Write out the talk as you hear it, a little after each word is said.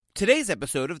Today's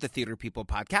episode of the Theater People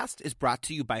podcast is brought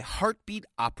to you by Heartbeat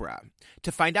Opera.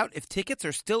 To find out if tickets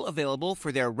are still available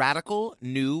for their radical,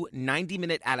 new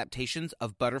 90-minute adaptations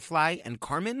of Butterfly and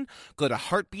Carmen, go to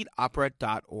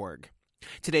heartbeatopera.org.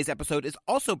 Today's episode is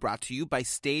also brought to you by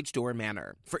Stage Door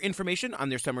Manor. For information on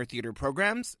their summer theater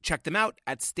programs, check them out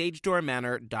at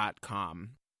stagedoormanor.com.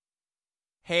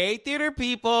 Hey, theater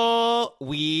people!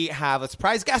 We have a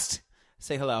surprise guest.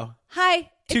 Say hello.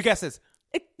 Hi. Two guesses.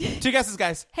 Two guesses,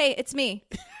 guys. Hey, it's me.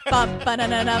 Bump,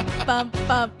 ba-na-na-na, bump,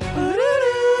 bump.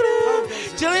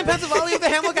 Jillian Pensavalle of the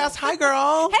Hamilcast. Hi,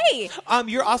 girl. Hey.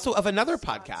 You're also of another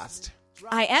podcast.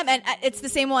 I am, and it's the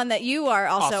same one that you are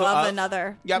also of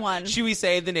another one. Should we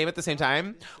say the name at the same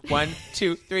time? 1,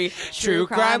 2, 3. True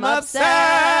Crime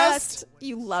Obsessed.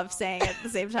 You love saying it at the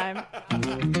same time.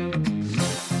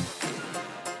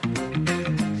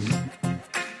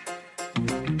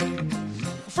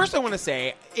 First, I want to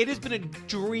say it has been a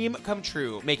dream come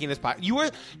true making this podcast.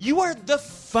 You are the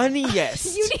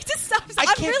funniest. You need to stop.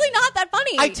 I'm really not that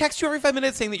funny. I text you every 5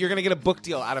 minutes saying that you're going to get a book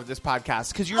deal out of this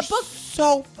podcast because you're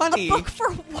so funny. A book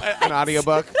for what? An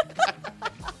audiobook.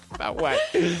 About what?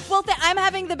 Well, I'm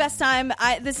having the best time.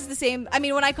 This is the same. I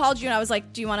mean, when I called you and I was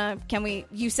like, "Do you want to? Can we?"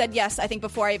 You said yes. I think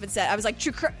before I even said, I was like,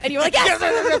 "True crime," and you were like, "Yes,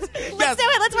 let's do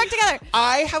it. Let's work together."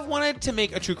 I have wanted to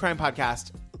make a true crime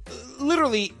podcast.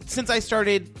 Literally, since I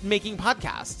started making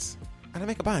podcasts. And I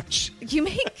make a bunch. You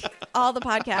make all the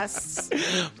podcasts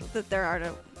that there are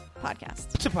to podcast.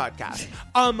 To podcast.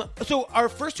 So our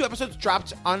first 2 episodes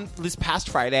dropped on this past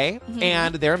Friday,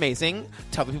 and they're amazing.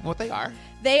 Tell the people what they are.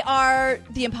 They are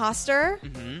The Imposter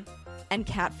and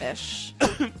Catfish.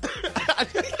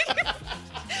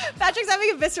 Patrick's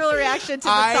having a visceral reaction to the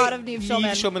thought of Neve Schulman.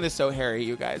 Neve Schulman is so hairy,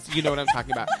 you guys. You know what I'm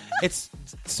talking about. It's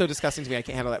so disgusting to me. I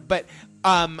can't handle it. But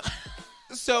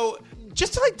so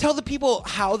just to tell the people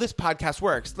how this podcast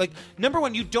works. Number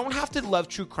one, you don't have to love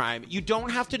true crime. You don't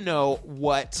have to know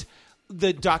what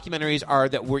the documentaries are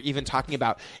that we're even talking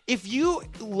about. If you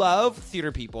love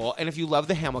theater people and if you love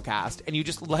the Hamilcast and you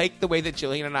just like the way that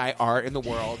Jillian and I are in the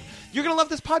world, you're going to love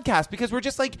this podcast because we're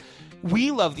just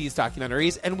we love these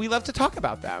documentaries and we love to talk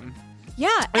about them. Yeah.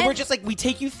 And we're just we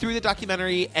take you through the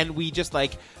documentary and we just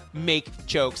make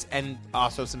jokes and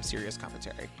also some serious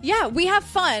commentary. Yeah, we have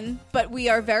fun, but we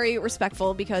are very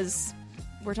respectful because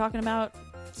we're talking about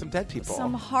some dead people.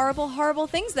 Some horrible, horrible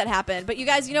things that happen. But you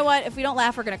guys, you know what? If we don't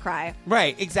laugh, we're going to cry.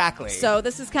 Right, exactly. So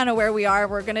this is kind of where we are.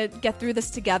 We're going to get through this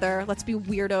together. Let's be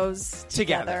weirdos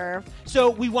together. So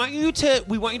we want you to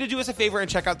do us a favor and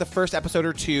check out the first episode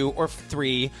or 2 or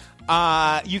 3.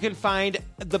 You can find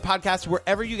the podcast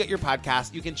wherever you get your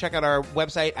podcast. You can check out our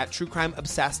website at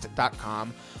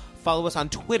truecrimeobsessed.com. Follow us on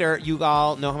Twitter. You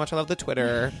all know how much I love the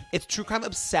Twitter. It's True Crime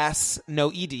Obsess, no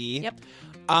ED. Yep.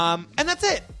 And that's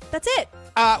it. That's it.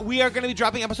 We are going to be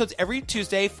dropping episodes every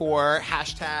Tuesday for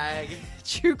hashtag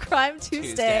True Crime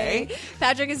Tuesday.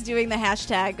 Patrick is doing the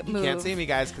hashtag move. You can't see me,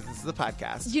 guys, because this is a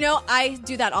podcast. You know, I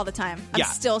do that all the time. I'm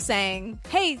still saying,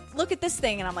 hey, look at this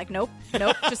thing. And I'm like, nope.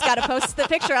 Just got to post the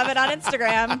picture of it on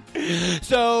Instagram.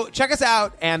 So check us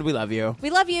out, and we love you. We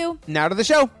love you. Now to the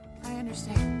show. I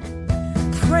understand.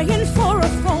 Praying for a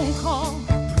phone call.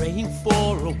 Praying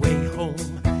for a way home.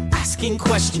 Asking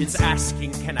questions,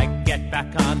 asking, can I get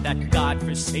back on that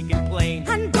godforsaken plane?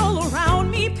 And all around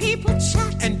me people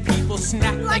chat. And people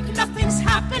snack like nothing's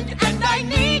happened. And I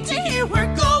need to hear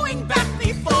we're going back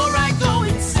before I go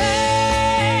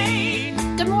insane.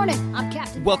 Good morning, I'm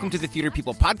Captain. Welcome to the Theater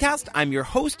People podcast. I'm your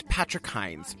host, Patrick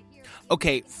Hines.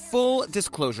 Okay, full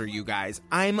disclosure, you guys.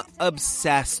 I'm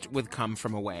obsessed with Come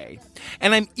From Away.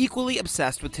 And I'm equally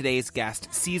obsessed with today's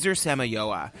guest, Cesar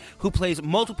Samayoa, who plays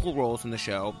multiple roles in the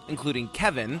show, including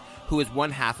Kevin, who is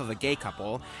one half of a gay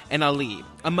couple, and Ali,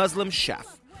 a Muslim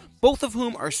chef, both of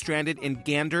whom are stranded in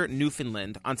Gandor,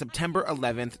 Newfoundland on September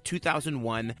 11th,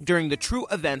 2001, during the true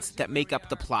events that make up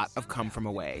the plot of Come From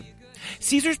Away.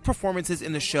 Caesar's performances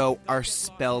in the show are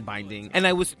spellbinding, and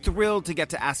I was thrilled to get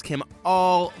to ask him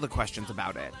all the questions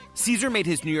about it. Caesar made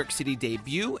his New York City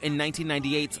debut in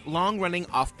 1998's long-running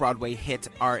off-Broadway hit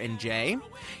R&J.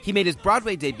 He made his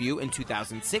Broadway debut in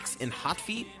 2006 in Hot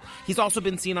Feet. He's also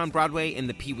been seen on Broadway in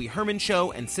the Pee Wee Herman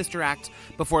Show and Sister Act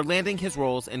before landing his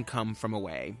roles in Come From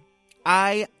Away.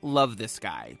 I love this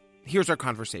guy. Here's our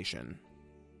conversation.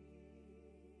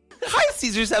 Hi,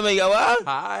 Caesar Samayoa.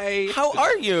 Hi. How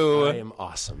are you? I am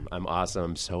awesome. I'm awesome.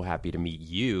 I'm so happy to meet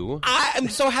you. I'm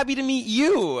so happy to meet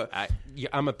you.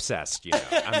 I'm obsessed, you know.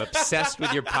 I'm obsessed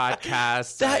with your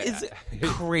podcast. That is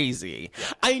crazy.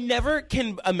 I never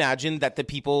can imagine that the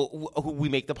people who we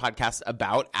make the podcast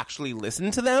about actually listen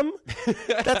to them.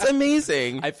 That's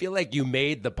amazing. I feel like you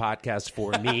made the podcast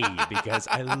for me because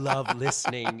I love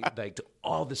listening like to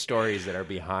all the stories that are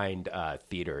behind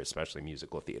theater, especially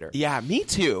musical theater. Yeah, me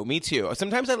too. Me too.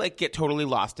 Sometimes I like get totally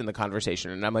lost in the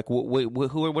conversation, and I'm like, wait,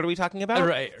 what are we talking about?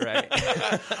 Right.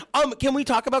 Can we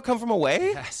talk about Come From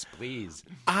Away? Yes, please.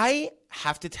 I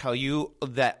have to tell you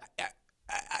that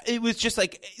it was just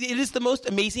like, it is the most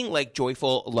amazing, like,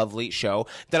 joyful, lovely show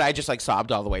that I just like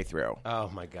sobbed all the way through. Oh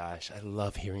my gosh, I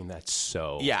love hearing that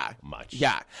so much.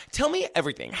 Yeah. Tell me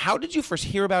everything. How did you first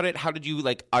hear about it? How did you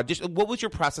like audition? What was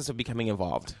your process of becoming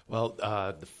involved? Well,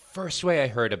 the first way I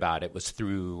heard about it was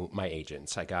through my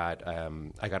agents. I got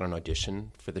an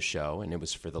audition for the show, and it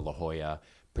was for the La Jolla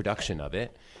production of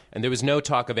it, and there was no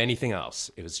talk of anything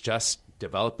else. It was just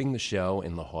developing the show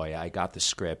in La Jolla. I got the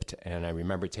script, and I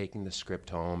remember taking the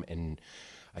script home, and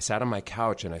I sat on my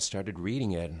couch and I started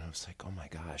reading it, and I was like, oh my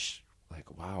gosh,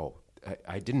 like, wow.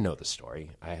 I didn't know the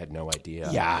story. I had no idea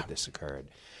that this occurred.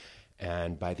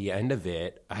 And by the end of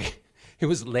it, it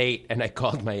was late, and I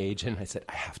called my agent. I said,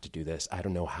 I have to do this. I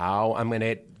don't know how I'm going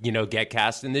to, get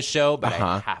cast in this show, but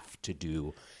I have to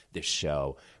do this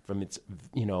show. From its,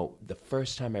 the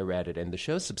first time I read it, and the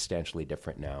show's substantially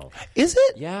different now. Is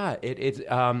it? Yeah,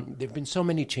 there've been so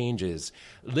many changes,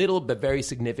 little but very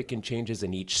significant changes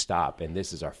in each stop, and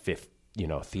this is our fifth,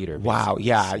 theater. Wow,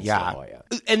 yeah.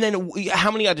 And then,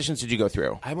 how many auditions did you go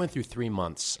through? I went through 3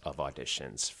 months of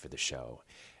auditions for the show,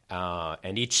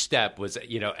 and each step was,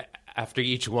 after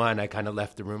each one, I kind of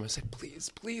left the room. I was like,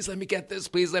 please let me get this.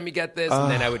 Please let me get this.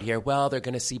 And then I would hear, well, they're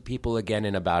going to see people again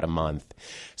in about a month.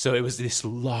 So it was this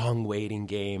long waiting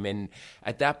game. And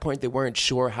at that point, they weren't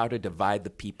sure how to divide the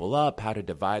people up, how to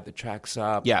divide the tracks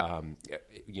up. Yeah.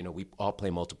 We all play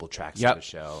multiple tracks in the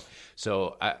show.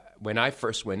 So when I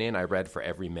first went in, I read for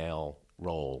every male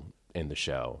role in the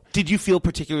show. Did you feel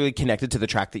particularly connected to the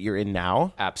track that you're in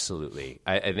now? Absolutely.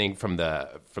 I think from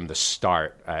the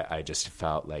start, I just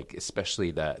felt like,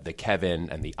 especially the Kevin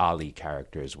and the Ali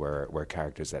characters were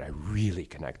characters that I really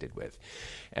connected with,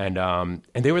 and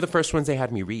they were the first ones they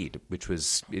had me read,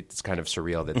 it's kind of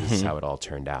surreal that this is how it all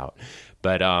turned out.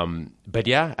 But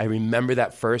yeah, I remember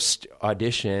that first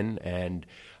audition, and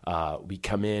we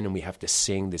come in and we have to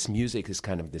sing this music, this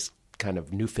kind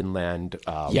of Newfoundland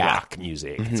rock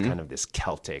music. It's kind of this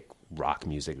Celtic rock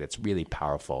music that's really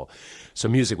powerful. So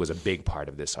music was a big part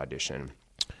of this audition.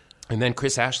 And then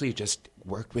Chris Ashley just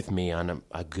worked with me on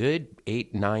a good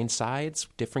 8-9 sides,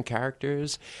 different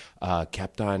characters,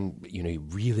 kept on, he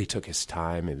really took his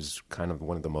time. It was kind of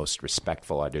one of the most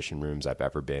respectful audition rooms I've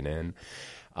ever been in.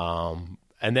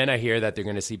 And then I hear that they're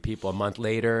going to see people a month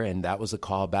later, and that was a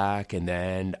callback. And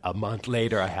then a month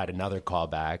later, I had another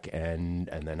callback, and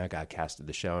then I got cast in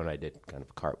the show, and I did kind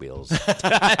of cartwheels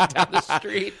down the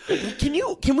street.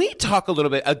 Can we talk a little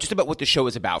bit just about what the show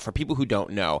is about for people who don't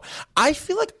know? I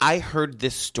feel like I heard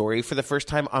this story for the first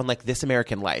time on like This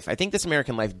American Life. I think This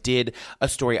American Life did a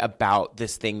story about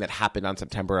this thing that happened on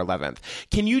September 11th.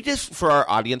 Can you just, for our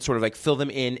audience, sort of like fill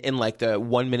them in like the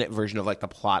 1-minute version of like the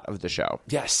plot of the show?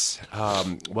 Yes.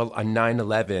 Well, on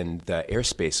 9/11, the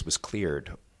airspace was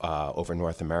cleared over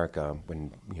North America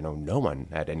when, no one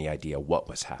had any idea what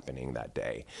was happening that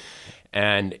day.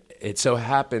 And it so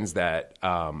happens that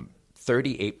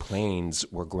 38 planes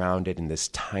were grounded in this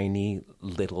tiny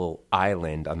little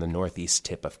island on the northeast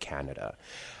tip of Canada.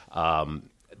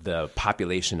 The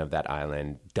population of that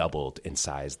island doubled in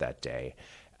size that day.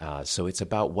 So it's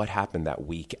about what happened that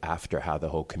week after, how the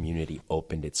whole community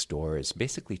opened its doors,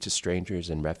 basically to strangers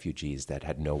and refugees that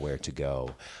had nowhere to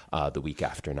go the week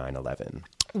after 9/11.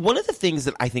 One of the things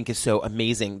that I think is so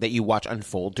amazing that you watch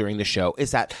unfold during the show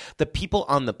is that the people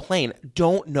on the plane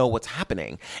don't know what's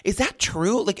happening. Is that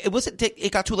true? Like,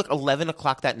 it got to like 11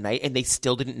 o'clock that night and they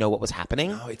still didn't know what was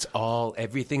happening? No, it's all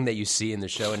everything that you see in the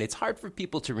show. And it's hard for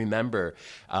people to remember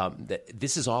that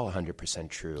this is all 100%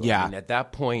 true. Yeah. I mean, at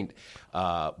that point,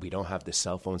 we don't have the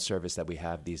cell phone service that we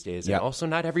have these days. And also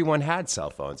not everyone had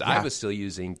cell phones. Yeah. I was still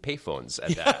using payphones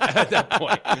at that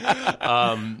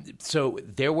point. So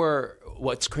there were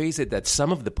what's crazy that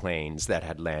some of the planes that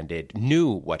had landed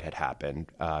knew what had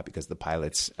happened because the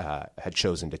pilots had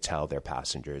chosen to tell their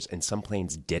passengers, and some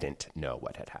planes didn't know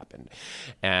what had happened.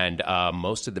 And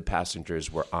most of the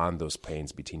passengers were on those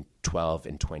planes between 12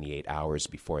 and 28 hours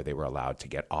before they were allowed to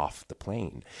get off the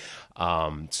plane.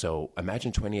 So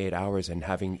imagine 28 hours and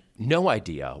having no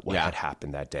idea what had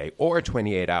happened that day, or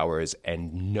 28 hours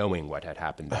and knowing what had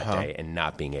happened that day and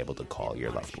not being able to call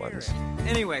your loved ones.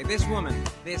 Anyway, this woman,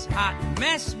 this hot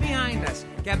mess behind us,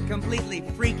 kept completely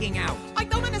freaking out. I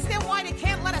don't understand why they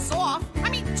can't let us off. I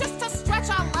mean, just to stretch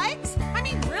our legs? I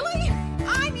mean, really?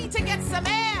 I need to get some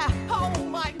air. Oh,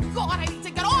 my God, I need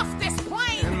to get off this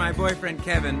plane. And my boyfriend,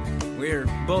 Kevin, we're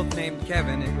both named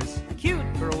Kevin. It was cute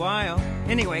for a while.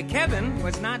 Anyway, Kevin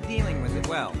was not dealing with it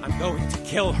well. I'm going to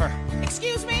kill her.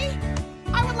 Excuse me?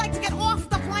 I would like to get off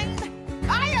the plane.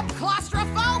 I am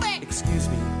claustrophobic. Excuse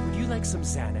me, would you like some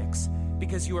Xanax?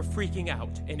 Because you are freaking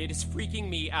out, and it is freaking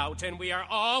me out, and we are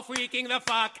all freaking the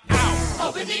fuck out.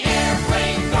 Open the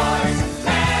airplane doors.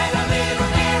 Let a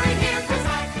little air in here, 'cause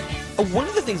I can... One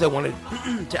of the things I wanted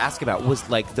to ask about was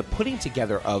like the putting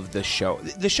together of the show.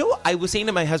 The show, I was saying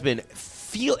to my husband,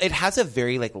 it has a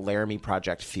very like Laramie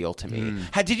Project feel to me.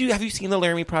 Have you seen the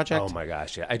Laramie Project? Oh my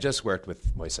gosh, yeah. I just worked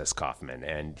with Moises Kaufman,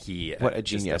 and he what a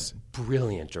genius,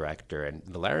 brilliant director. And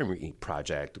the Laramie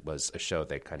Project was a show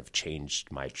that kind of changed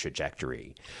my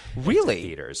trajectory. Really? In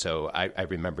theater. So I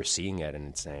remember seeing it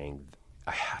and saying,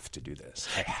 I have to do this.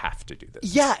 I have to do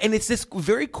this. Yeah, and it's this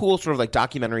very cool sort of like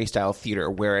documentary style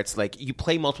theater where it's like you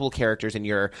play multiple characters and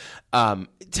you're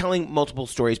telling multiple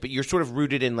stories, but you're sort of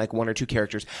rooted in like one or two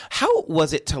characters. How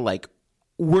was it to like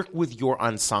work with your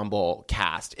ensemble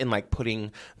cast in like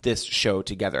putting this show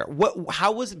together?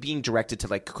 How was it being directed to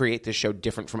like create this show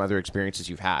different from other experiences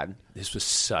you've had? This was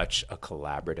such a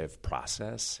collaborative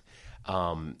process.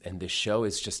 And the show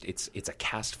is just it's a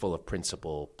cast full of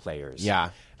principal players.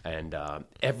 Yeah. And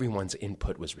everyone's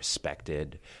input was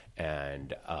respected,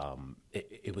 and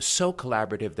it was so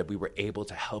collaborative that we were able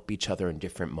to help each other in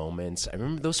different moments. I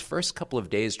remember those first couple of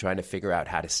days trying to figure out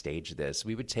how to stage this.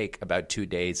 We would take about 2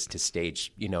 days to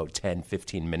stage, 10,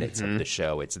 15 minutes of the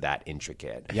show. It's that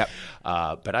intricate. Yep.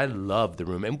 But I love the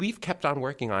room, and we've kept on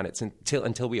working on it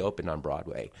until we opened on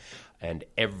Broadway. And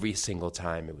every single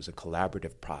time it was a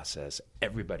collaborative process.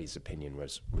 Everybody's opinion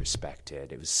was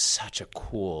respected. It was such a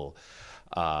cool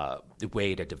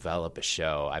way to develop a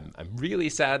show. I'm really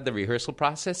sad the rehearsal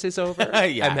process is over.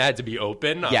 Yeah. I'm had to be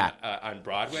open on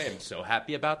Broadway. I'm so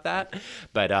happy about that.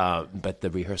 But the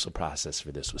rehearsal process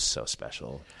for this was so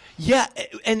special. Yeah,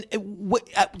 and what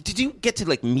did you get to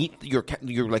like meet your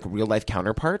like real life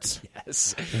counterparts?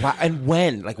 Yes. Wow. And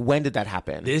when did that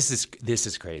happen? This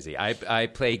is crazy. I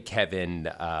played Kevin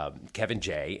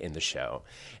J in the show,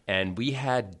 and we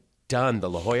had done the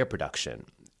La Jolla production.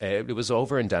 It was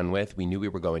over and done with. We knew we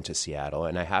were going to Seattle,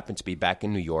 and I happened to be back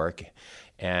in New York.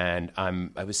 And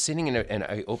I was sitting and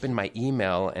I opened my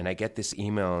email, and I get this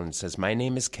email and it says, "My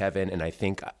name is Kevin, and I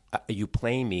think you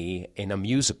play me in a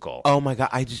musical." Oh my God!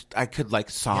 I could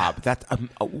like sob. Yeah. That's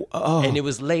And it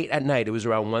was late at night. It was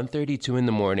around 1:32 in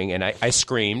the morning, and I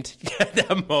screamed at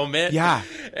that moment. Yeah.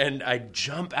 And I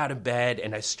jump out of bed,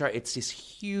 and I start. It's this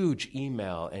huge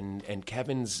email, and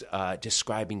Kevin's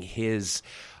describing his.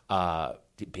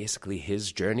 Basically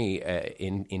his journey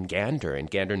in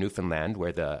Gandor, Newfoundland,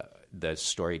 where the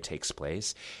story takes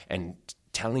place, and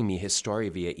telling me his story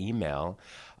via email.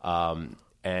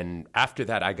 And after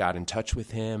that, I got in touch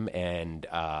with him, and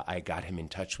I got him in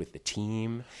touch with the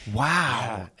team. Wow.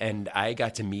 Yeah. And I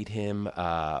got to meet him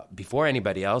before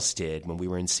anybody else did when we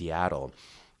were in Seattle.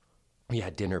 We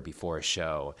had dinner before a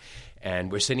show,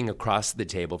 and we're sitting across the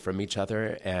table from each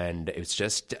other, and it was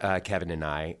just Kevin and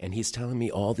I, and he's telling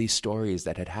me all these stories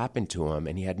that had happened to him,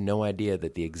 and he had no idea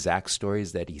that the exact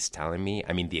stories that he's telling me,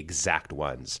 I mean the exact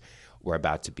ones, were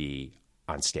about to be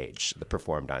on stage,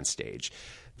 performed on stage.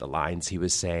 The lines he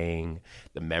was saying,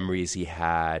 the memories he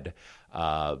had,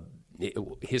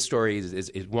 his story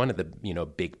is one of the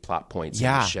big plot points in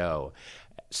the show.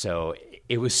 So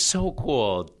it was so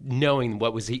cool knowing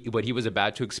what he was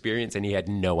about to experience, and he had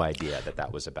no idea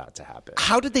that was about to happen.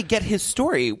 How did they get his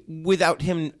story without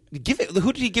him give it?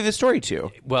 Who did he give his story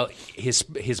to? Well, his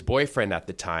boyfriend at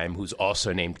the time, who's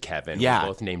also named Kevin. Yeah. We're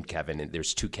both named Kevin, and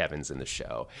there's 2 Kevins in the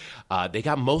show. They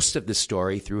got most of the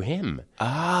story through him.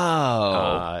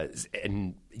 Oh.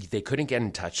 And they couldn't get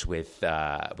in touch with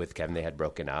Kevin. They had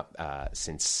broken up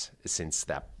since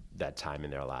that time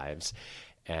in their lives.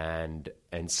 And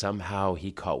somehow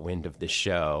he caught wind of the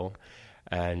show,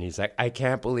 And he's like, I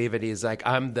can't believe it. He's like,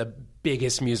 I'm the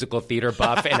biggest musical theater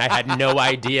buff, and I had no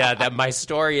idea that my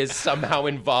story is somehow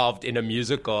involved in a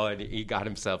musical. And he got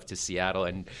himself to Seattle,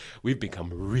 and we've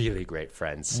become really great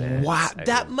friends since. Wow,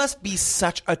 that must be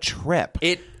such a trip.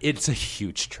 It's a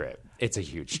huge trip. It's a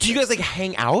huge trip. Do you guys, like,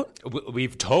 hang out?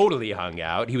 We've totally hung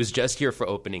out. He was just here for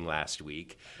opening last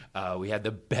week. We had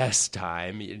the best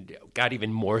time. Got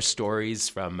even more stories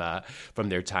from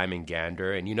their time in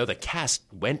Gandor. And, the cast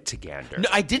went to Gandor. No,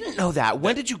 I didn't know that.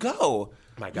 When did you go?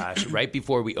 My gosh, right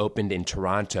before we opened in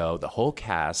Toronto, the whole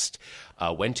cast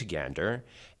went to Gandor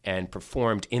and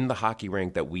performed in the hockey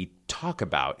rink that we talk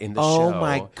about in the show. Oh,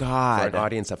 my God. For an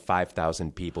audience of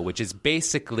 5,000 people, which is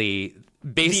basically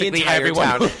entire everyone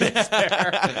town. who lives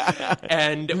there.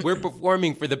 And we're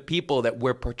performing for the people that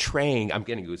we're portraying. I'm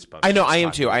getting goosebumps. I know, I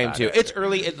am too. It. It's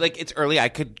early. It's early. I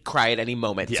could cry at any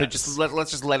moment. Yes. So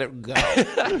let's just let it go.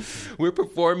 We're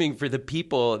performing for the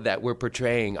people that we're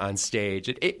portraying on stage.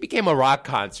 It became a rock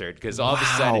concert because all of a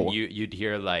sudden you'd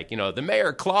hear the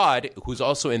Mayor Claude, who's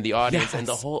also in the audience, and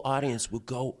the whole audience would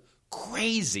go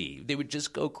crazy. They would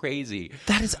just go crazy.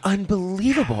 That is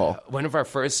unbelievable. One of our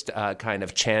first kind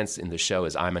of chants in the show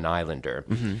is I'm an Islander.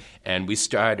 Mm-hmm. And we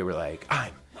started, we're like,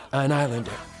 I'm an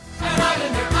Islander. An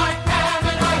Islander, I am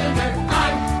an Islander.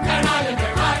 I'm an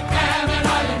Islander, I am an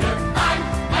Islander. I'm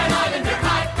an Islander,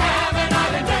 I am an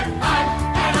Islander.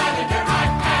 I'm an Islander, I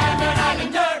am an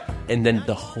Islander. And then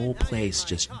the whole place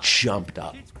just jumped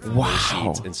up from their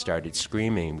seats and started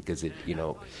screaming because it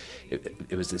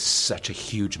was such a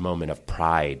huge moment of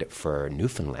pride for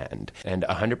Newfoundland. And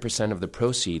 100% of the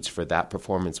proceeds for that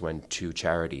performance went to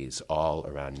charities all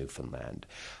around Newfoundland.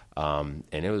 And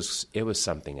it was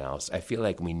something else. I feel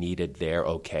like we needed their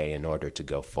okay in order to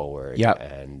go forward. Yep.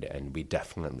 And we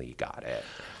definitely got it.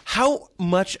 How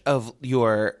much of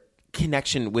your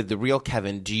connection with the real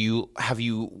Kevin have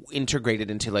you integrated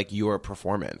into your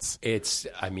performance? This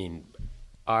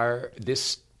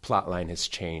plotline has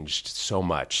changed so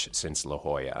much since La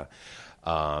Jolla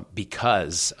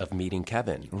because of meeting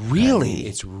Kevin. Really?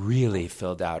 It's really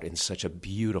filled out in such a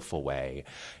beautiful way,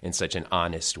 in such an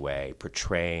honest way,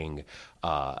 portraying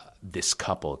this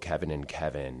couple, Kevin and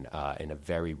Kevin, in a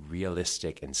very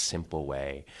realistic and simple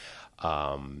way.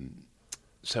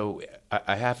 So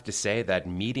I have to say that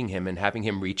meeting him and having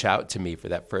him reach out to me for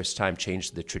that first time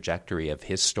changed the trajectory of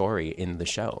his story in the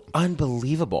show.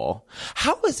 Unbelievable.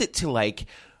 How is it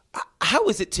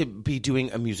to be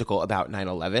doing a musical about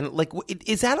 9/11?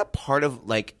 Is that a part of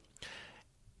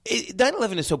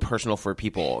 9/11 is so personal for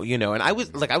people, and I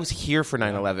was here for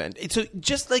 9/11. So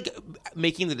just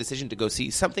making the decision to go see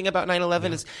something about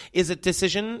 9/11 is a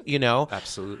decision,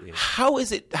 Absolutely. How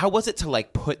was it to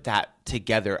put that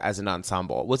together as an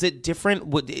ensemble? Was it different?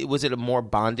 Was it a more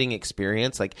bonding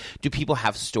experience? Do people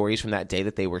have stories from that day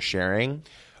that they were sharing?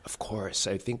 Of course.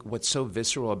 I think what's so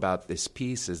visceral about this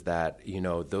piece is that,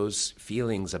 those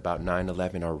feelings about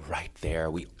 9/11 are right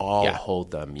there. We all hold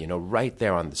them, right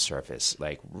there on the surface,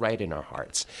 right in our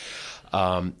hearts.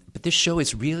 But this show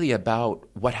is really about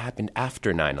what happened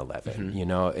after 9/11.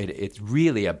 Mm-hmm. It's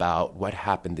really about what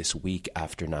happened this week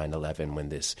after 9/11 when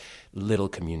this little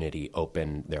community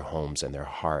opened their homes and their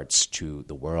hearts to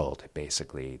the world,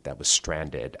 basically, that was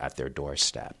stranded at their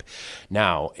doorstep.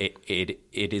 Now, it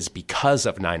is because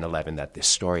of 9/11 that this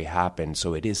story happened,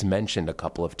 so it is mentioned a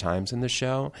couple of times in the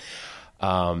show.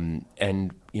 And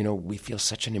we feel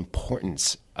such an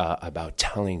importance about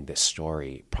telling this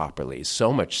story properly,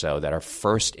 so much so that our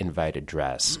first invited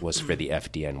dress was for the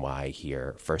FDNY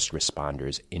here, first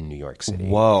responders in New York City.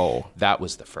 Whoa. That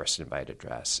was the first invited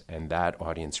dress, and that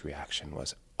audience reaction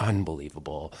was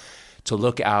unbelievable. To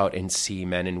look out and see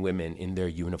men and women in their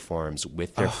uniforms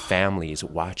with their families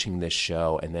watching this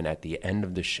show, and then at the end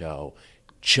of the show,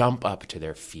 jump up to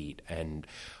their feet and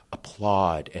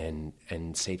applaud and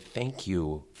say thank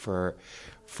you for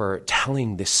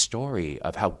telling this story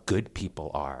of how good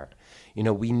people are.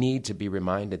 We need to be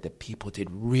reminded that people did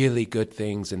really good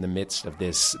things in the midst of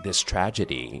this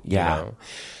tragedy.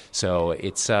 So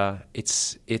it's an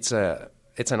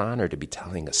honor to be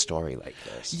telling a story like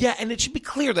this. Yeah, and it should be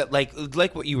clear that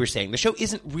like what you were saying, the show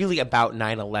isn't really about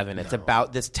 9/11. It's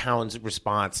about this town's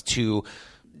response to,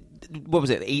 what was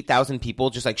it, 8,000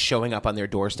 people just showing up on their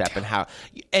doorstep, and how,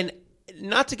 and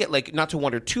not to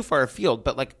wander too far afield,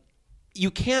 but you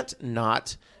can't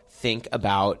not think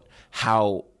about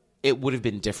how it would have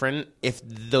been different if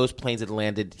those planes had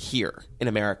landed here in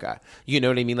America. You know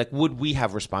what I mean? Would we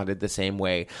have responded the same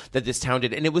way that this town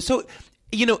did? And it was so,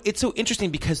 You know, it's so interesting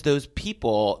because those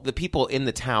people, the people in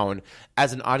the town,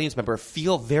 as an audience member,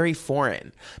 feel very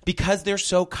foreign because they're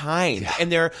so kind,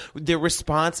 and their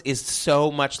response is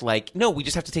so much like, "No, we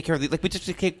just have to take care of we just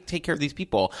have to take care of these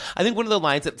people." I think one of the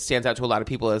lines that stands out to a lot of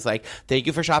people is like, "Thank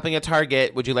you for shopping at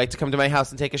Target. Would you like to come to my house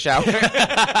and take a shower?"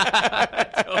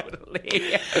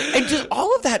 Totally. And just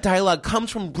all of that dialogue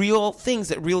comes from real things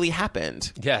that really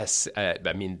happened. Yes.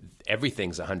 I mean,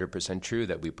 everything's 100% true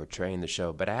that we portray in the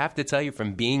show. But I have to tell you,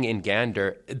 from being in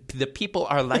Gandor, the people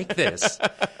are like this.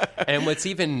 And what's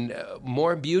even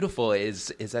more beautiful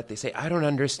is that they say, I don't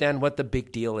understand what the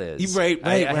big deal is. Right.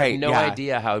 I have no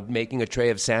idea how making a tray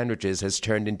of sandwiches has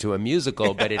turned into a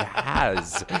musical, but it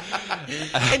has.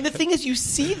 And the thing is, you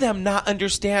see them not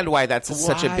understand why that's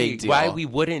such a big deal. Why we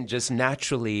wouldn't just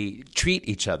naturally treat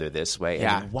each other this way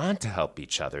and want to help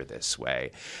each other this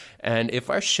way. And if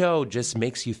our show just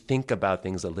makes you think about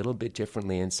things a little bit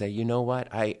differently and say, you know what,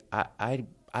 I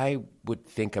would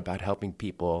think about helping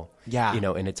people, you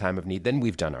know, in a time of need, then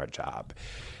we've done our job.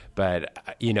 But,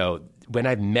 you know, when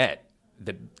I met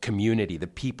the community, the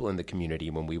people in the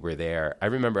community when we were there, I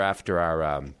remember after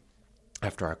our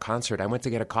concert, I went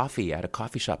to get a coffee at a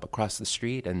coffee shop across the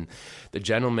street, and the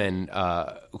gentleman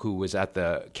who was at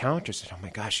the counter said, "Oh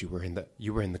my gosh, you were in the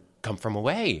come from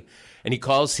away." And he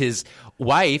calls his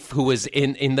wife, who was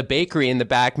in the bakery in the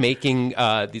back making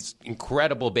these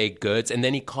incredible baked goods, and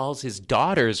then he calls his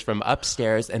daughters from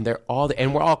upstairs, and we're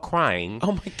all crying.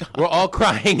 Oh my God, we're all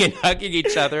crying and hugging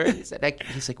each other. And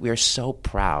he's like, we are so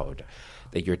proud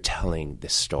that you're telling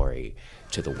this story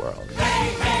to the world.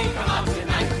 Hey, hey, come on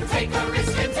tonight. Take a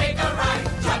risk and take a ride.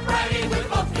 Jump right in with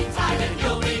both feet tied and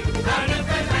you'll be running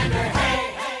for Gandor.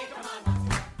 Hey, hey, come on.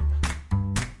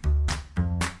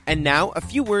 And now, a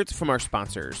few words from our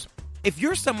sponsors. If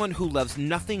you're someone who loves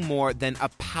nothing more than a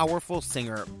powerful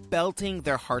singer belting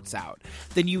their hearts out,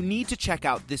 then you need to check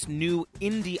out this new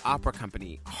indie opera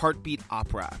company, Heartbeat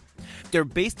Opera. They're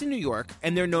based in New York,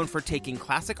 and they're known for taking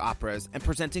classic operas and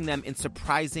presenting them in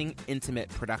surprising, intimate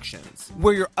productions,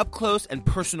 where you're up close and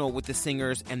personal with the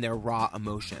singers and their raw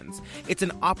emotions. It's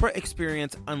an opera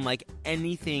experience unlike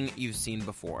anything you've seen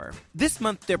before. This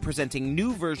month, they're presenting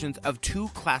new versions of two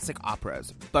classic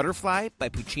operas, Butterfly by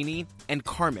Puccini and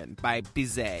Carmen by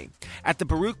Bizet, at the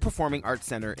Baruch Performing Arts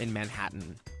Center in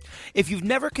Manhattan. If you've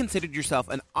never considered yourself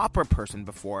an opera person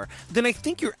before, then I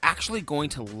think you're actually going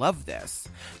to love this.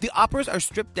 The operas are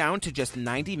stripped down to just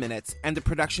 90 minutes, and the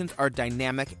productions are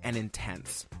dynamic and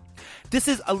intense. This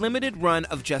is a limited run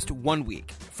of just 1 week,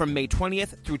 from May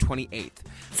 20th through 28th.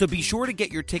 So be sure to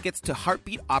get your tickets to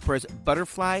Heartbeat Opera's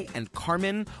Butterfly and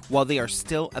Carmen while they are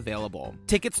still available.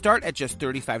 Tickets start at just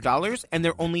 $35, and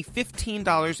they're only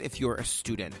 $15 if you're a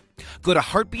student. Go to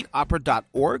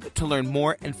heartbeatopera.org to learn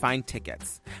more and find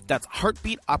tickets. That's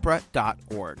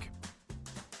heartbeatopera.org.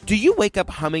 Do you wake up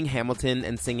humming Hamilton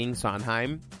and singing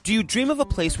Sondheim? Do you dream of a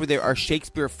place where there are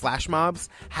Shakespeare flash mobs,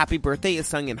 Happy Birthday is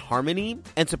sung in harmony,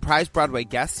 and surprise Broadway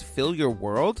guests fill your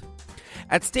world?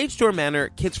 At Stage Door Manor,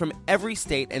 kids from every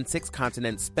state and 6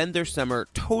 continents spend their summer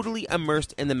totally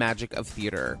immersed in the magic of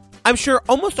theater. I'm sure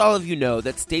almost all of you know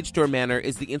that Stage Door Manor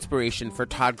is the inspiration for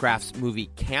Todd Graff's movie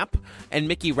Camp and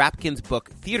Mickey Rapkin's book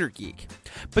Theater Geek.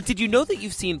 But did you know that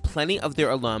you've seen plenty of their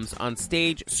alums on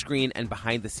stage, screen, and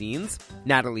behind the scenes?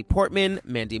 Natalie Portman,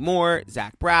 Mandy Moore,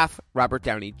 Zach Braff, Robert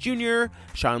Downey Jr.,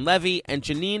 Sean Levy, and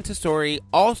Janine Tesori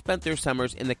all spent their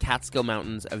summers in the Catskill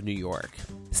Mountains of New York.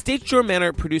 Stage Door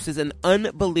Manor produces an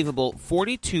unbelievable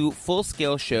 42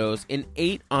 full-scale shows in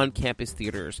 8 on-campus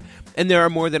theaters, and there are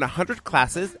more than 100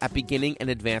 classes at beginning and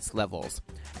advanced levels.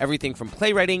 Everything from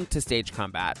playwriting to stage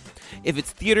combat. If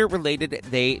it's theater-related,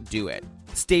 they do it.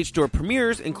 Stage Door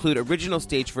premieres include original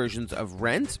stage versions of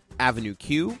Rent, Avenue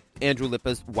Q, Andrew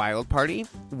Lippa's Wild Party,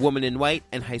 Woman in White,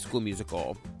 and High School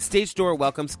Musical. Stage Door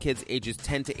welcomes kids ages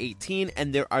 10 to 18,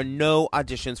 and there are no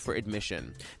auditions for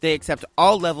admission. They accept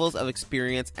all levels of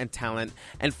experience and talent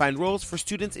and find roles for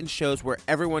students in shows where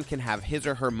everyone can have his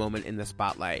or her moment in the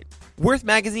spotlight. Worth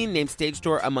Magazine named Stage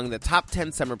Door among the top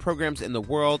 10 summer programs in the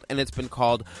world, and it's been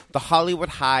called the Hollywood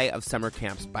High of summer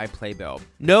camps by Playbill.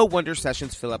 No wonder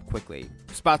sessions fill up quickly.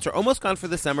 Spots are almost gone for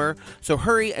the summer, so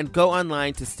hurry and go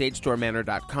online to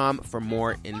stagedoormanor.com for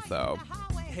more info.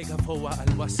 Hey, what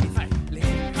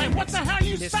the hell are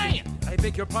you saying? I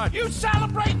beg your pardon. You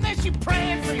celebrating this? You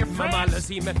praying for your friends? Why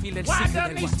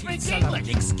doesn't he speak English?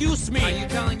 Excuse me. Are you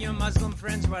telling your Muslim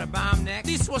friends what a bomb next?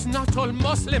 This was not all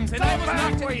Muslims. Go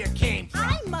back where you came from.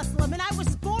 I'm Muslim and I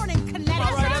was born in Connecticut.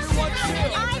 All right, everyone,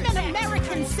 chill. I'm an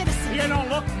American citizen. You don't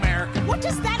look American. What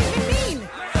does that even mean?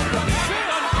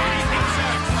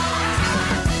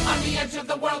 On the edge of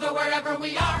the world or wherever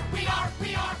we are.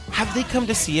 Have they come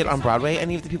to see it on Broadway,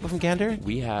 any of the people from Gandor?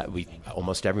 We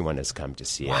almost everyone has come to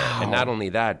see it. And not only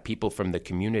that, people from the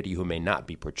community who may not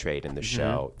be portrayed in the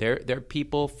show. There are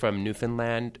people from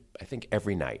Newfoundland, I think,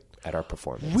 every night at our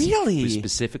performance. Really? Who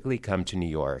specifically come to New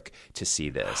York to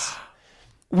see this.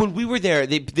 When we were there,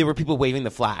 there were people waving the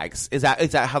flags. Is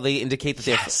that how they indicate that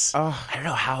they're... Yes. I don't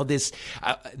know how this...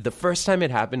 the first time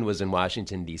it happened was in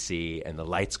Washington, D.C., and the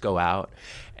lights go out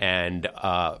and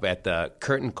at the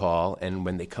curtain call, and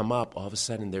when they come up, all of a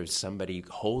sudden there's somebody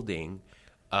holding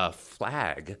a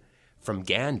flag from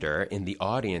Gandor in the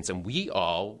audience, and we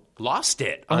all lost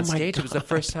it on stage. It was the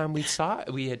first time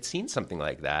we had seen something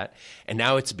like that, and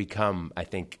now it's become, I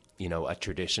think, a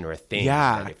tradition or a thing.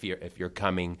 Yeah. That if you're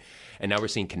coming, and now we're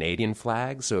seeing Canadian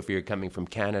flags. So if you're coming from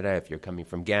Canada, if you're coming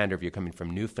from Gandor, if you're coming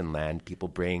from Newfoundland, people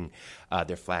bring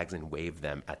their flags and wave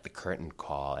them at the curtain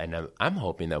call. And I'm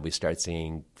hoping that we start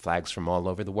seeing flags from all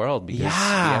over the world because we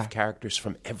have characters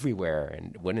from everywhere.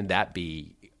 And wouldn't that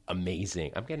be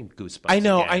amazing? I'm getting goosebumps. I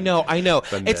know.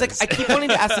 It's this. like I keep wanting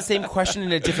to ask the same question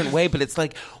in a different way, but it's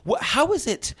like, how is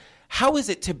it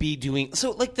to be doing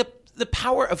so? Like the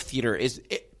power of theater is.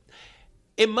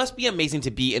 It must be amazing to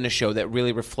be in a show that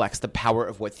really reflects the power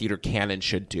of what theater can and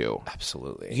should do.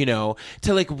 Absolutely. To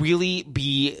like really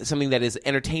be something that is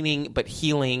entertaining but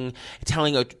healing,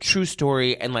 telling a true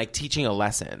story and like teaching a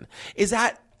lesson.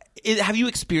 Have you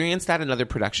experienced that in other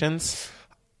productions?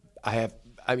 I have.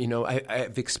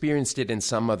 I've experienced it in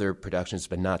some other productions,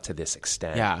 but not to this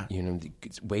extent. Yeah.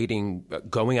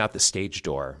 Going out the stage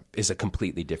door is a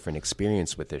completely different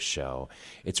experience with this show.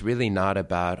 It's really not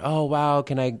about, oh, wow,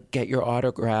 can I get your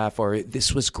autograph? Or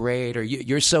this was great, or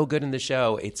you're so good in the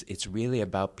show. It's really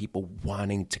about people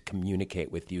wanting to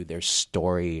communicate with you, their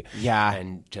story. Yeah.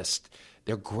 And just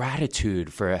their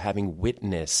gratitude for having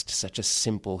witnessed such a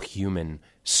simple human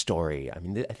story. I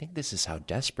mean, I think this is how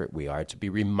desperate we are to be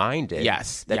reminded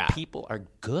that people are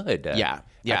good. At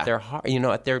their heart,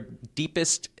 at their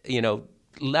deepest,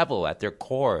 level, at their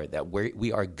core, that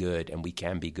we are good and we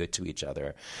can be good to each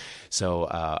other. So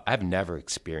I've never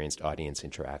experienced audience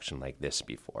interaction like this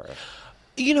before.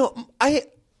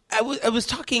 I was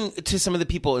talking to some of the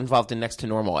people involved in Next to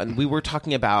Normal, and they were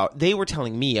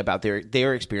telling me about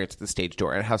their experience at the stage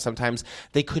door and how sometimes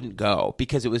they couldn't go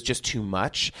because it was just too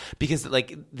much, because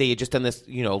like they had just done this,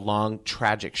 long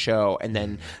tragic show, and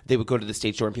then they would go to the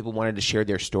stage door and people wanted to share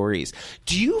their stories.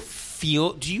 Do you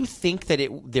think that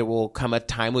there will come a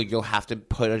time where you'll have to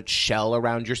put a shell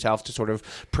around yourself to sort of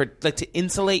to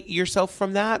insulate yourself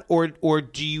from that, or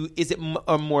is it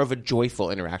more of a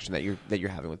joyful interaction that you're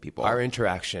having with people? Our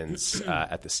interactions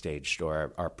at the stage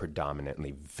door are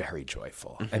predominantly very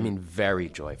joyful. I mean, very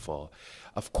joyful.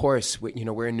 Of course,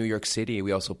 we're in New York City.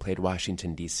 We also played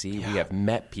Washington, D.C. Yeah. We have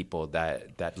met people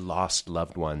that lost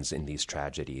loved ones in these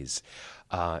tragedies.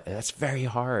 And that's very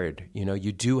hard.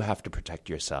 You do have to protect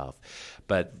yourself.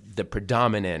 But the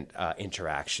predominant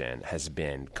interaction has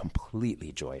been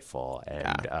completely joyful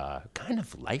and kind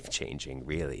of life-changing,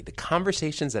 really. The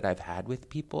conversations that I've had with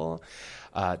people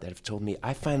that have told me,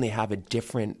 I finally have a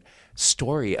different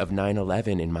story of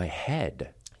 9/11 in my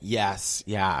head. Yes,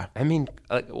 yeah. I mean,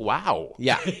 wow.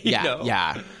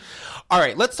 Yeah. All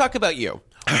right, let's talk about you.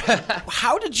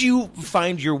 How did you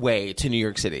find your way to New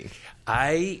York City?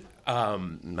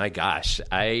 My gosh,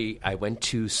 I went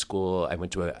to school. I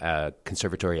went to a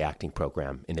conservatory acting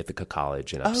program in Ithaca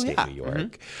College in upstate New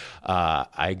York.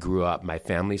 I grew up, my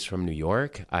family's from New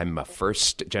York. I'm a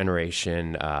first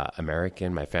generation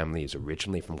American. My family is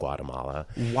originally from Guatemala.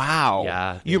 Wow.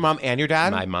 Yeah. Your mom and your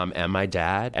dad? My mom and my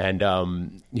dad.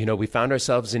 And, we found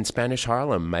ourselves in Spanish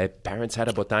Harlem. My parents had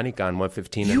a botanica on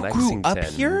 115 in Lexington. You grew up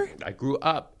here? I grew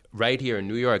up right here in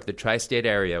New York, the tri-state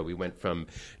area. We went from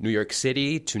New York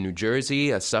City to New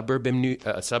Jersey, a suburb in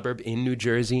New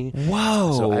Jersey.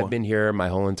 Whoa! So I've been here my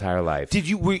whole entire life. Did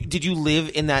you live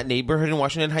in that neighborhood in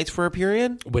Washington Heights for a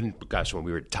period? When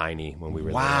we were tiny, when we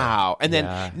were wow. there. And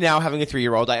then now having a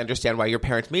 3-year-old, I understand why your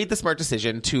parents made the smart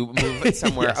decision to move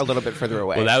somewhere a little bit further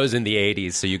away. Well, that was in the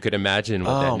 80s, so you could imagine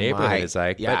what that neighborhood is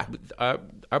like. Yeah. But,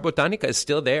 our botanica is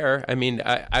still there. I mean,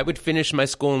 I would finish my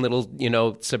school in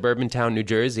little, suburban town, New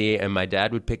Jersey, and my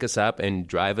dad would pick us up and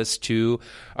drive us to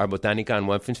our botanica on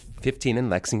 115 in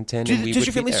Lexington. Does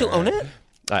your family still own it?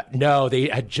 No, they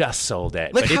had just sold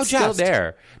it. Like, but how it's still just?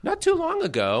 there. Not too long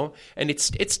ago. And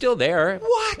it's still there.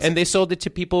 What? And they sold it to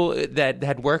people that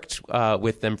had worked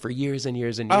with them for years and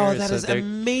years and years. Oh, that is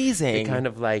amazing. They kind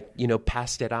of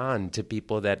passed it on to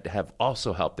people that have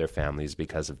also helped their families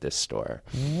because of this store.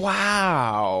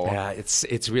 Wow. Yeah,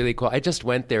 it's really cool. I just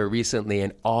went there recently,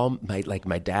 and all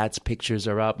my dad's pictures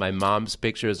are up. My mom's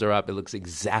pictures are up. It looks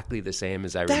exactly the same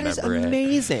as I remember it. That is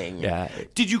amazing. Yeah.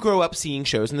 Did you grow up seeing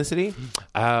shows in the city?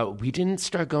 We didn't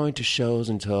start going to shows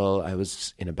until I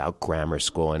was in about grammar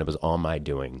school, and it was all my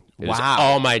doing. It was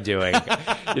all my doing.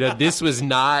 This was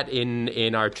not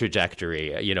in our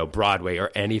trajectory, Broadway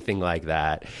or anything like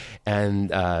that. And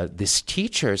this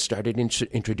teacher started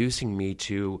introducing me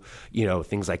to,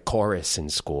 things like chorus in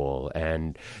school.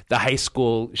 And the high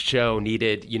school show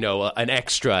needed,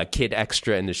 a kid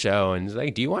extra in the show. And he's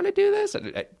like, do you want to do this?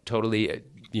 I totally,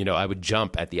 I would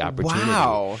jump at the opportunity.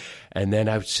 Wow. And then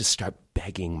I would just start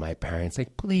begging my parents,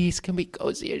 like, please, can we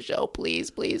go see a show?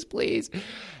 Please, please, please.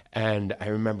 And I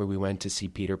remember we went to see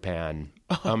Peter Pan.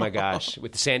 Oh, my gosh.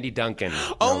 With Sandy Duncan.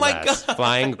 Oh, my God.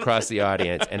 Flying across the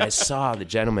audience. And I saw the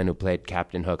gentleman who played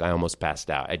Captain Hook. I almost passed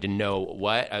out. I didn't know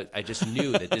what. I just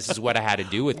knew that this is what I had to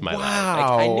do with my life.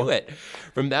 I knew it.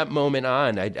 From that moment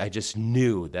on, I just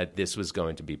knew that this was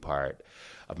going to be part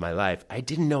of my life. I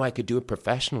didn't know I could do it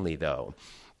professionally, though.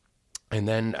 And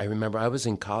then I remember I was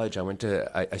in college.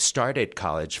 I started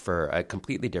college for a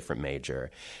completely different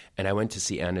major, and I went to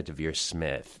see Anna Devere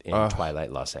Smith in Twilight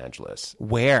Los Angeles.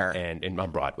 Where? And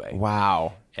on Broadway.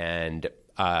 Wow. And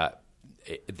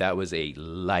that was a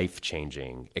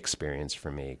life-changing experience for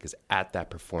me, because at that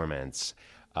performance,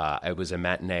 it was a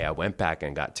matinee. I went back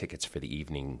and got tickets for the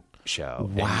evening show.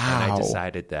 Wow. And I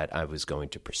decided that I was going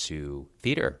to pursue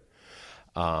theater.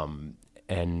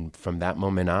 And from that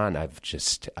moment on, I've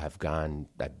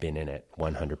been in it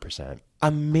 100%.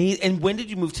 Amazing. And when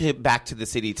did you move back to the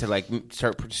city to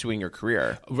start pursuing your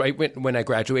career? Right when I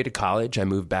graduated college, I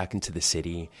moved back into the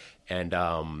city, and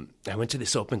I went to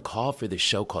this open call for this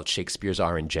show called Shakespeare's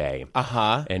R&J.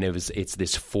 And it's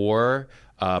this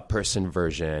 4-person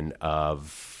version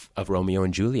of Romeo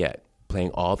and Juliet,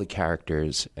 playing all the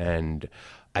characters, and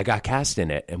I got cast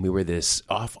in it, and we were this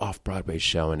off-Broadway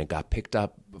show, and it got picked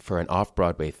up for an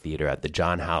off-Broadway theater at the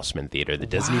John Houseman Theater that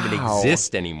doesn't even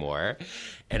exist anymore.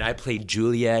 And I played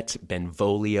Juliet,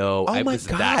 Benvolio. I was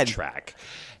that track.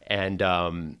 And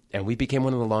we became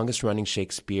one of the longest-running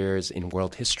Shakespeares in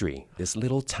world history. This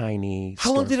little tiny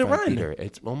How long did it run? Theater.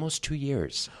 It's almost 2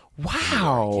 years.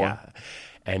 Wow. Yeah.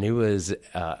 And it was,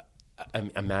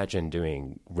 imagine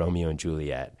doing Romeo and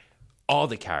Juliet, all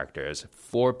the characters,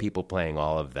 4 people playing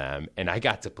all of them, and I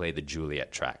got to play the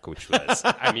Juliet track, which was,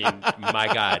 my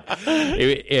God.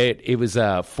 It was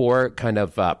 4 kind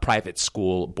of private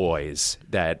school boys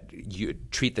that you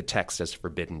treat the text as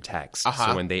forbidden text.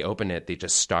 So when they open it, they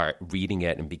just start reading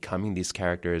it and becoming these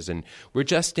characters. And we're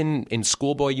just in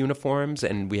schoolboy uniforms,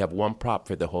 and we have one prop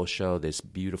for the whole show, this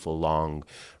beautiful long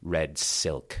red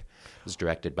silk. It was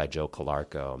directed by Joe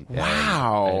Calarco.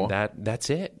 Wow. And that's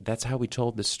it. That's how we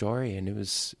told the story, and it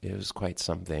was quite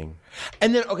something.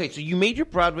 And then, okay, so you made your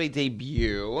Broadway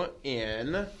debut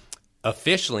in...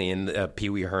 Officially in the Pee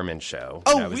Wee Herman Show.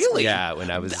 Oh, really? Yeah, when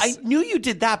I was... I knew you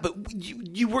did that, but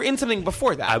you were in something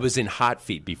before that. I was in Hot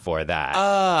Feet before that.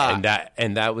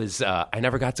 And that was... I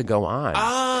never got to go on.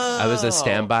 I was a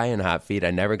standby in Hot Feet. I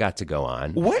never got to go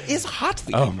on. What is Hot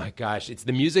Feet? Oh, my gosh. It's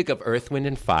the music of Earth, Wind,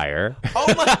 and Fire.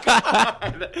 Oh, my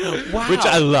God. Wow. Which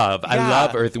I love. Yeah. I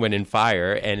love Earth, Wind, and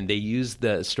Fire. And they used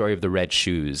the story of the Red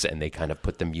Shoes, and they kind of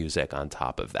put the music on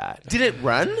top of that. Did it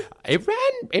run? It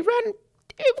ran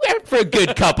for a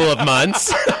good couple of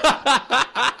months.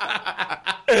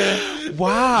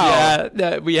 Wow.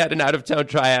 Yeah, we had an out-of-town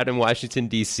tryout in Washington,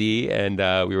 D.C., and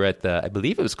we were at I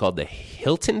believe it was called the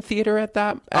Hilton Theater at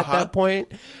that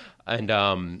point.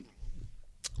 And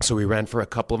so we ran for a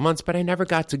couple of months, but I never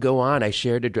got to go on. I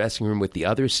shared a dressing room with the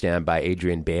other standby,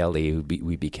 Adrian Bailey, who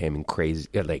we became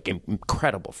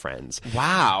incredible friends.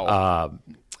 Wow.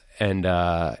 And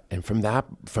from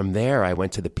there, I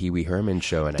went to the Pee Wee Herman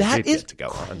Show, and I did get to go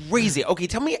on. Crazy. Okay,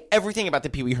 tell me everything about the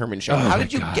Pee Wee Herman Show. How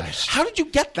did you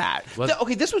get that?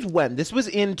 Okay, this was when? This was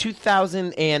in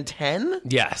 2010?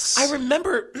 Yes. I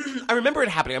remember it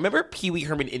happening. I remember Pee Wee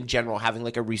Herman in general having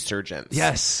like a resurgence.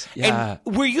 Yes. Yeah.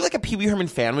 And were you like a Pee Wee Herman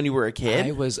fan when you were a kid?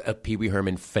 I was a Pee Wee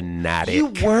Herman fanatic. You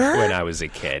were? When I was a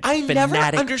kid. I never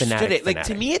understood it. Like,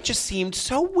 to me, it just seemed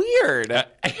so weird.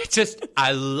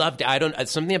 I loved it.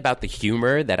 Something about the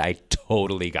humor that I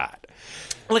totally got.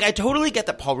 Like, I totally get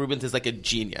that Paul Reubens is like a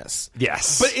genius.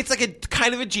 Yes. But it's like a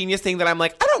kind of a genius thing that I'm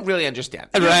like, I don't really understand.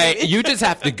 You know what I Right. mean? You just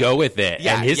have to go with it.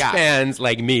 Yeah, and his yeah. fans,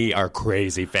 like me, are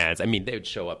crazy fans. I mean, they would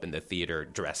show up in the theater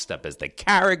dressed up as the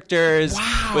characters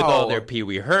Wow. with all their Pee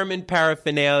Wee Herman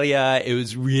paraphernalia.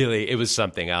 It was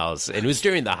something else. And it was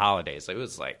during the holidays. So it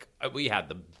was like, we had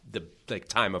the like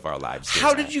time of our lives.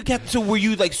 How did you get, so were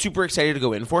you like super excited to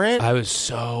go in for it? I was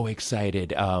so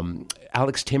excited.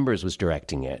 Alex Timbers was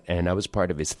directing it, and I was part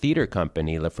of his theater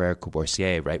company, Le Frère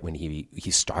Courvoisier, right when he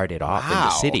started off in the Wow.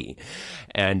 city.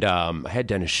 And I had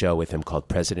done a show with him called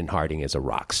President Harding is a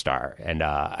Rock Star, and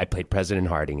I played President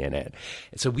Harding in it.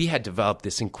 And so we had developed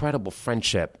this incredible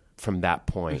friendship from that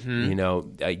point. You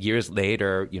know, years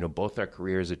later, you know, both our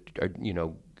careers are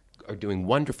doing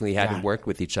wonderfully, hadn't worked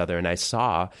with each other, and I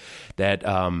saw that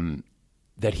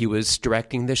that he was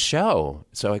directing the show.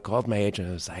 So I called my agent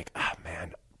and I was like,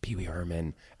 man, Pee Wee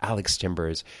Herman, Alex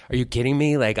Timbers, are you kidding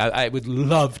me? Like, I would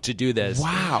love to do this.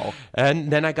 Wow.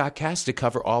 And then I got cast to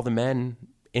cover all the men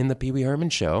in the Pee Wee Herman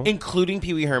Show. Including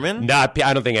Pee Wee Herman? I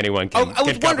don't think anyone can, I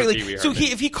was can cover wondering, Pee Wee like, so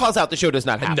Herman. if he calls out, the show does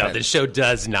not happen. No, the show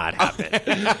does not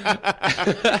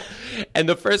happen. And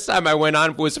the first time I went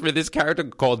on was for this character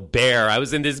called Bear. I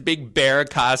was in this big bear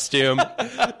costume.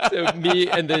 So me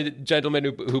and the gentleman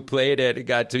who played it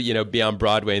got to, you know, be on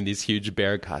Broadway in these huge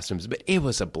bear costumes. But it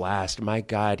was a blast. My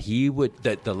God,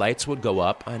 the lights would go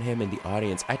up on him in the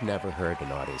audience. I'd never heard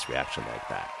an audience reaction like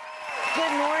that.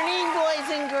 Good morning, boys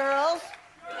and girls.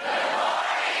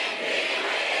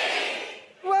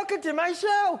 Welcome to my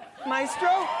show, Maestro.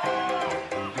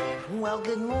 Well,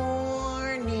 good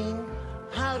morning.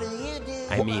 How do you do?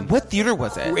 I mean, What theater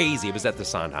was it? crazy. It was at the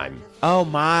Sondheim. Oh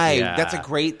my, Yeah. that's a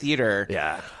great theater.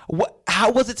 Yeah.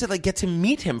 How was it to like get to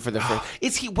meet him for the first?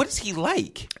 What is he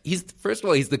like? He's first of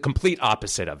all, he's the complete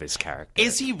opposite of his character.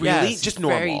 Is he really? Yes, Just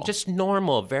very- normal? just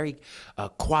normal, very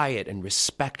quiet and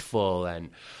respectful, and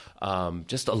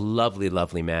just a lovely,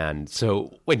 lovely man.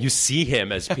 So when you see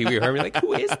him as Pee Wee Herman, you're like,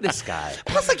 who is this guy?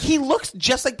 Plus, like, he looks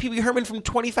just like Pee Wee Herman from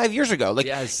 25 years ago. Like,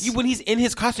 Yes. when he's in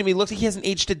his costume, he looks like he hasn't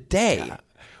aged a day.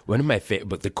 One of my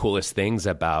but the coolest things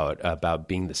about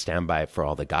being the standby for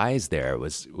all the guys there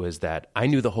was that I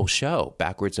knew the whole show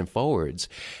backwards and forwards,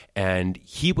 and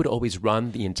he would always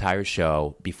run the entire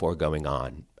show before going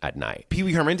on at night. Pee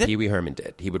Wee Herman did? Pee Wee Herman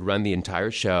did. He would run the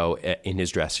entire show in his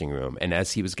dressing room, and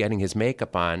as he was getting his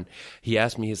makeup on, he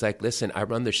asked me, he's like, listen, I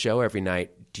run the show every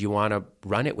night. Do you want to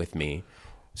run it with me?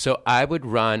 So I would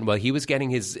run, while he was getting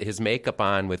his makeup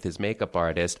on with his makeup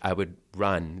artist, I would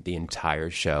run the entire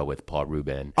show with Paul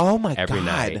Reubens. Oh, my every God.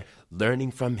 night,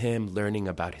 learning from him, learning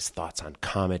about his thoughts on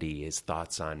comedy, his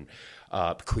thoughts on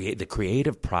the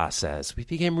creative process. We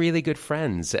became really good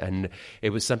friends, and it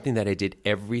was something that I did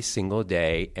every single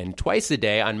day, and twice a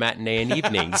day on matinee and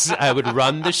evenings. I would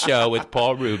run the show with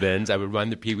Paul Reubens. I would run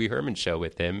the Pee Wee Herman Show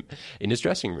with him in his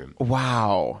dressing room.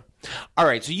 Wow. All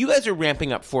right, so you guys are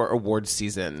ramping up for awards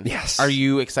season. Yes. Are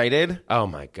you excited? Oh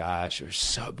my gosh!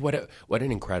 What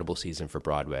an incredible season for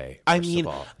Broadway. I first mean,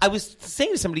 of all. I was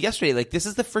saying to somebody yesterday, like, this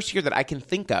is the first year that I can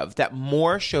think of that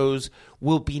more shows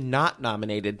will be not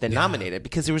nominated than nominated,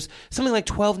 because there was something like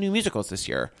 12 new musicals this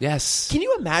year. Yes. Can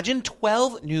you imagine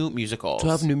 12 new musicals?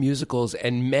 12 new musicals,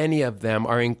 and many of them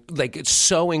are it's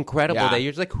so incredible Yeah. that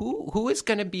you're just like, who is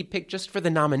going to be picked just for the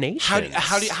nomination?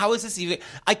 How is this even?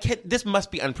 This must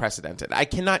be unprecedented. I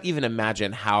cannot even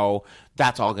imagine how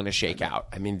that's all going to shake out.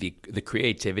 I mean, the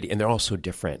creativity, and they're all so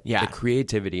different. Yeah. The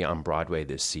creativity on Broadway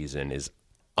this season is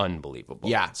unbelievable.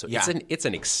 Yeah, So yeah. it's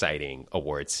an exciting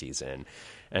awards season.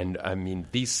 And I mean,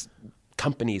 these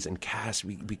companies and casts,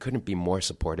 we couldn't be more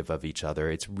supportive of each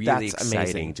other. It's really That's exciting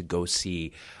amazing. to go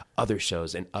see other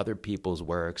shows and other people's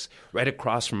works. Right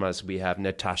across from us, we have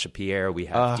Natasha Pierre, we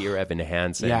have Dear Evan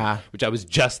Hansen, Yeah. which I was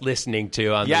just listening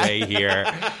to on Yeah. the way here.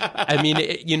 I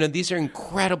mean, these are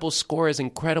incredible scores,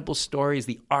 incredible stories,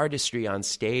 the artistry on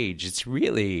stage. It's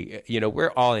really,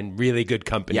 we're all in really good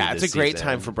company. Yeah, it's a this great season.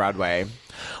 time for Broadway.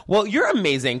 Well, you're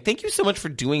amazing. Thank you so much for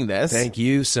doing this. Thank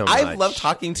you so much. I've loved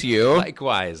talking to you.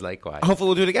 Likewise. Hopefully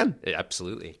we'll do it again.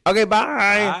 Absolutely. Okay, bye.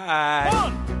 Bye.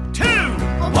 1, 2,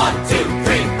 1, 2, 3,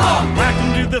 4.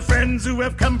 Welcome to the friends who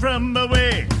have come from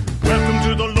away. Welcome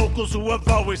to the locals who have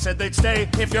always said they'd stay.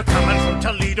 If you're coming from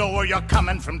Toledo or you're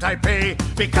coming from Taipei,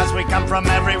 because we come from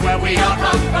everywhere, we all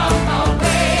come from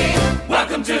away.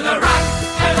 Welcome to the Rock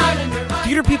and Islander.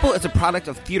 Theater People is a product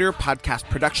of Theater Podcast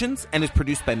Productions and is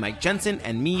produced by Mike Jensen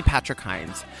and me, Patrick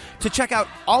Hines. To check out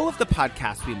all of the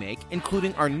podcasts we make,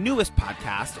 including our newest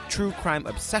podcast, True Crime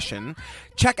Obsession,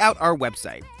 check out our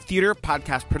website,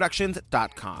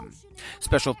 theaterpodcastproductions.com.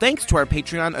 Special thanks to our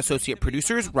Patreon associate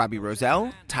producers, Robbie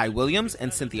Roselle, Ty Williams,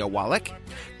 and Cynthia Wallach.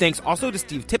 Thanks also to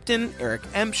Steve Tipton, Eric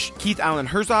Emsch, Keith Allen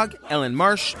Herzog, Ellen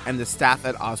Marsh, and the staff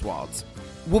at Oswald's.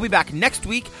 We'll be back next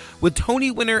week with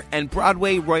Tony winner and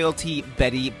Broadway royalty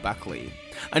Betty Buckley.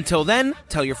 Until then,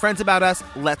 tell your friends about us.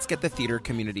 Let's get the theater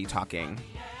community talking.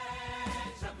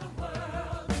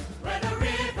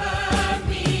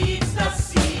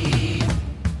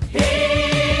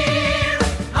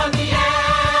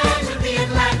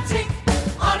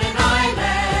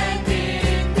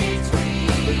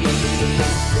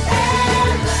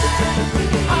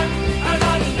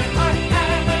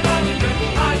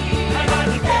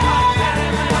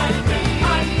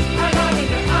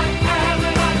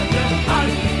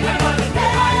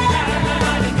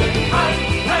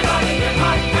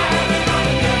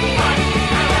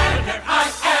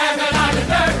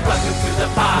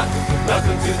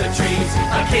 To the trees,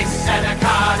 a kiss and a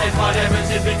card and whatever's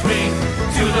in between.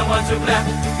 To the ones who've left,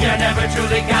 you're never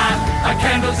truly gone. A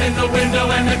candle's in the window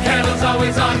and the candle's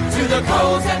always on. To the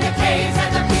coals and the caves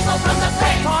and the people from the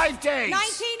plains. 5 days, 19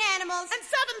 animals, and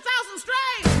 7,000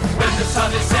 strays. When the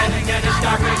sun is setting and it's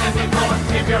darker than before,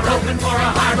 if you're open for a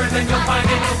harbor, then you'll find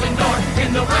an open door.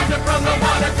 In the winter, from the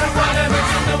water to whatever's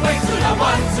in the way. To the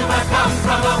ones who have come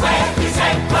from away.